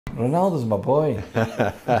Ronaldo's my boy.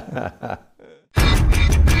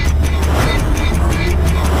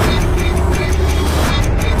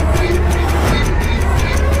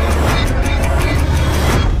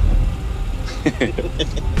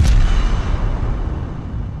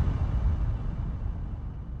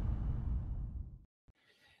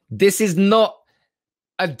 This is not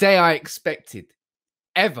a day I expected,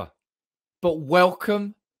 ever. But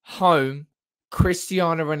welcome home,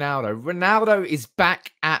 Cristiano Ronaldo. Ronaldo is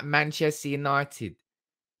back at Manchester United.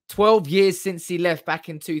 12 years since he left back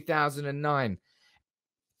in 2009.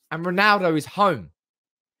 And Ronaldo is home.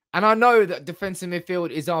 And I know that defensive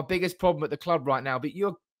midfield is our biggest problem at the club right now, but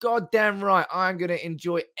you're goddamn right. I'm going to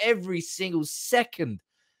enjoy every single second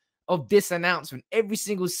of this announcement, every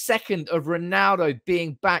single second of Ronaldo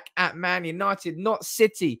being back at Man United, not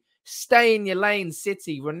City. Stay in your lane,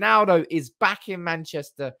 City. Ronaldo is back in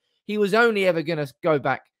Manchester. He was only ever going to go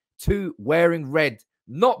back to wearing red,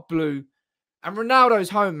 not blue. And Ronaldo's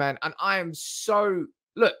home, man. And I am so...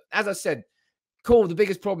 Look, as I said, cool, the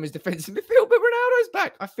biggest problem is defensive midfield, but Ronaldo's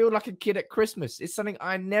back. I feel like a kid at Christmas. It's something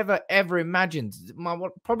I never, ever imagined.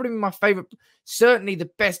 Probably my favorite, certainly the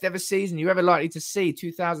best ever season you're ever likely to see,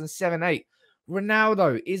 2007-8.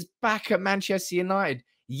 Ronaldo is back at Manchester United.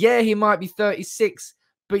 Yeah, he might be 36,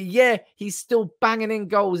 but yeah, he's still banging in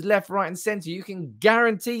goals left, right, and centre. You can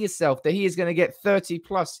guarantee yourself that he is going to get 30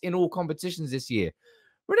 plus in all competitions this year.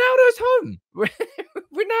 Ronaldo's home.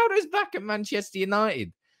 Ronaldo's back at Manchester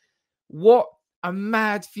United. What a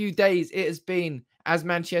mad few days it has been as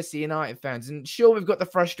Manchester United fans. And sure, we've got the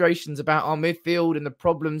frustrations about our midfield and the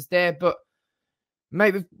problems there, but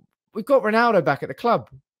maybe we've got Ronaldo back at the club.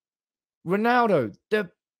 Ronaldo,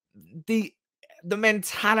 the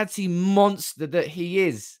mentality monster that he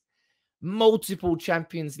is. Multiple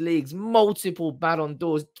Champions Leagues, multiple Ballon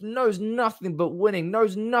d'Ors, knows nothing but winning,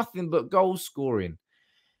 knows nothing but goal scoring.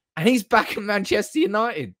 And he's back at Manchester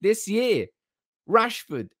United this year.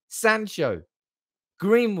 Rashford, Sancho,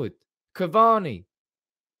 Greenwood, Cavani,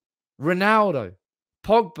 Ronaldo,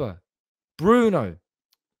 Pogba, Bruno.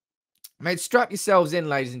 Mate, strap yourselves in,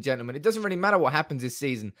 ladies and gentlemen. It doesn't really matter what happens this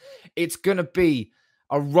season. It's going to be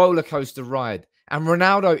a roller coaster ride. And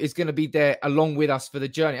Ronaldo is going to be there along with us for the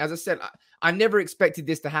journey. As I said, I never expected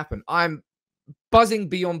this to happen. I'm buzzing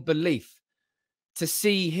beyond belief to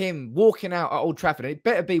see him walking out at Old Trafford. And it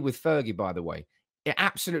better be with Fergie, by the way. It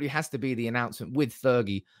absolutely has to be the announcement with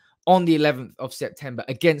Fergie on the 11th of September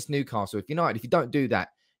against Newcastle. If you don't do that,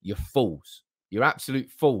 you're fools. You're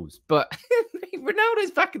absolute fools. But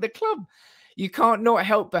Ronaldo's back at the club. You can't not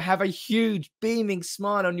help but have a huge beaming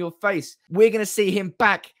smile on your face. We're going to see him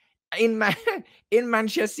back in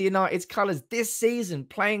Manchester United's colours this season,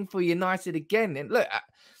 playing for United again. And look,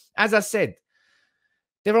 as I said,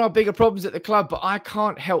 there are bigger problems at the club, but I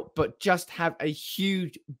can't help but just have a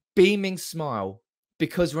huge beaming smile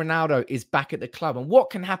because Ronaldo is back at the club. And what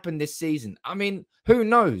can happen this season? I mean, who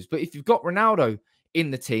knows? But if you've got Ronaldo in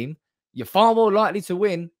the team, you're far more likely to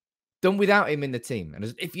win than without him in the team. And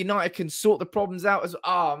if United can sort the problems out,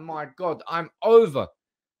 oh my God, I'm over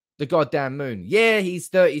the goddamn moon. Yeah, he's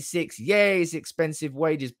 36. Yeah, he's expensive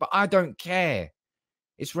wages, but I don't care.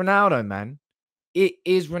 It's Ronaldo, man. It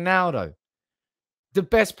is Ronaldo. The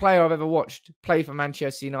best player I've ever watched play for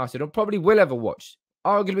Manchester United, or probably will ever watch.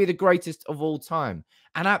 Arguably the greatest of all time.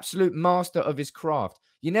 An absolute master of his craft.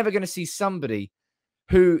 You're never going to see somebody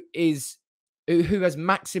who has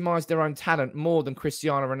maximized their own talent more than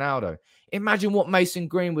Cristiano Ronaldo. Imagine what Mason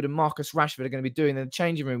Greenwood and Marcus Rashford are going to be doing in the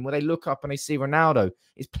changing room where they look up and they see Ronaldo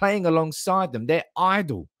is playing alongside them. They're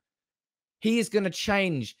idol. He is going to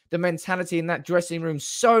change the mentality in that dressing room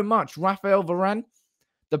so much. Rafael Varane,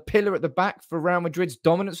 the pillar at the back for Real Madrid's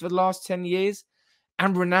dominance for the last 10 years.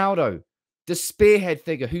 And Ronaldo, the spearhead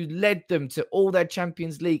figure who led them to all their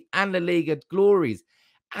Champions League and La Liga glories.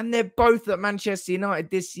 And they're both at Manchester United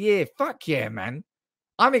this year. Fuck yeah, man.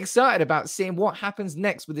 I'm excited about seeing what happens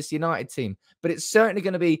next with this United team. But it's certainly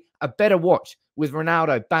going to be a better watch with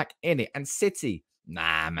Ronaldo back in it. And City,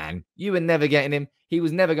 nah, man. You were never getting him. He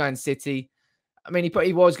was never going City. I mean,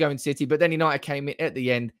 he was going City, but then United came in at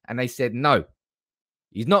the end and they said, no,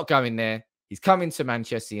 he's not going there. He's coming to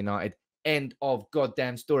Manchester United. End of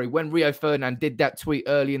goddamn story. When Rio Ferdinand did that tweet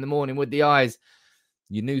early in the morning with the eyes,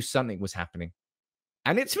 you knew something was happening.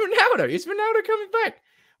 And it's Ronaldo. It's Ronaldo coming back.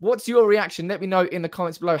 What's your reaction? Let me know in the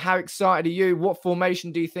comments below. How excited are you? What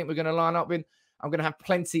formation do you think we're going to line up in? I'm going to have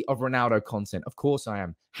plenty of Ronaldo content. Of course I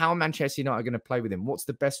am. How are Manchester United going to play with him? What's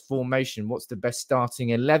the best formation? What's the best starting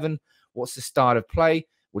 11? What's the style of play?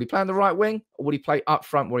 Will he play on the right wing or will he play up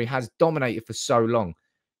front where he has dominated for so long?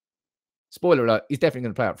 Spoiler alert, he's definitely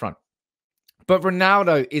going to play up front. But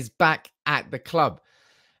Ronaldo is back at the club.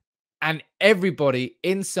 And everybody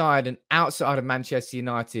inside and outside of Manchester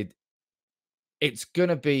United, it's going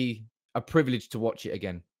to be a privilege to watch it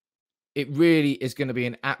again. It really is going to be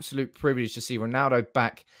an absolute privilege to see Ronaldo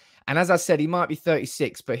back. And as I said, he might be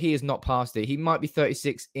 36, but he is not past it. He might be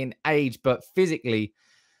 36 in age, but physically,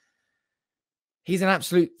 he's an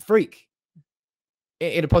absolute freak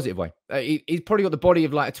in a positive way. He's probably got the body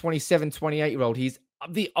of like a 27, 28-year-old. He's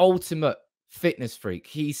the ultimate fitness freak.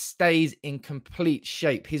 He stays in complete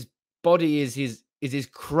shape. His body is his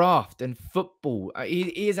craft and football.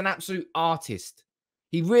 He is an absolute artist.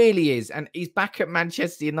 He really is. And he's back at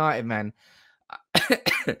Manchester United, man.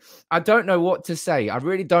 I don't know what to say. I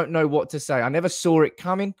really don't know what to say. I never saw it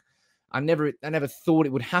coming. I never thought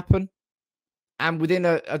it would happen. And within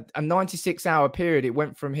a 96-hour period, it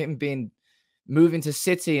went from him moving to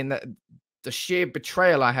City and the sheer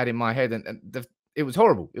betrayal I had in my head. And it was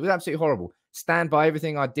horrible. It was absolutely horrible. Stand by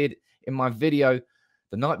everything I did in my video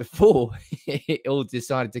the night before it all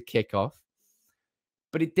decided to kick off.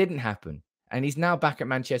 But it didn't happen. And he's now back at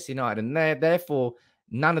Manchester United. And therefore,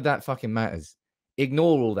 none of that fucking matters.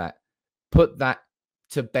 Ignore all that. Put that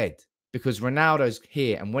to bed. Because Ronaldo's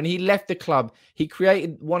here. And when he left the club, he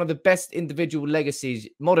created one of the best individual legacies,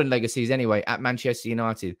 modern legacies anyway, at Manchester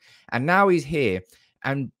United. And now he's here.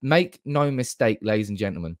 And make no mistake, ladies and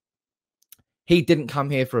gentlemen, he didn't come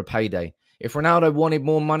here for a payday. If Ronaldo wanted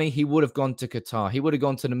more money, he would have gone to Qatar. He would have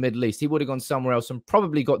gone to the Middle East. He would have gone somewhere else and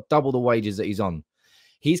probably got double the wages that he's on.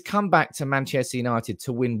 He's come back to Manchester United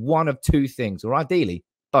to win one of two things, or ideally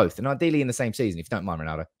both, and ideally in the same season. If you don't mind,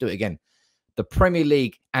 Ronaldo, do it again. The Premier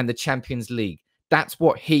League and the Champions League. That's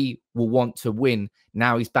what he will want to win.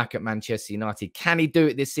 Now he's back at Manchester United. Can he do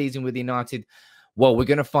it this season with United? Well, we're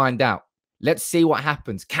going to find out. Let's see what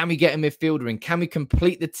happens. Can we get a midfielder in? Can we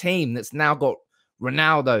complete the team that's now got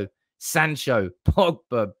Ronaldo, Sancho,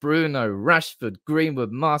 Pogba, Bruno, Rashford,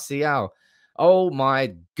 Greenwood, Martial? Oh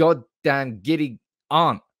my goddamn giddy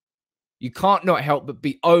aunt. You can't not help but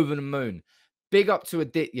be over the moon. Big up to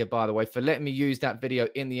Aditya, by the way, for letting me use that video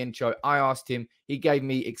in the intro. I asked him. He gave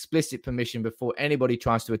me explicit permission before anybody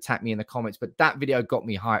tries to attack me in the comments. But that video got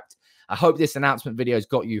me hyped. I hope this announcement video has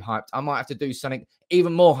got you hyped. I might have to do something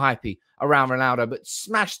even more hypey around Ronaldo. But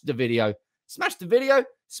smash the video. Smash the video.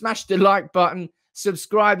 Smash the like button.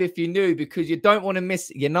 Subscribe if you're new, because you don't want to miss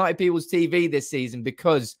United People's TV this season,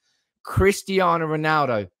 because Cristiano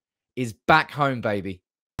Ronaldo is back home, baby.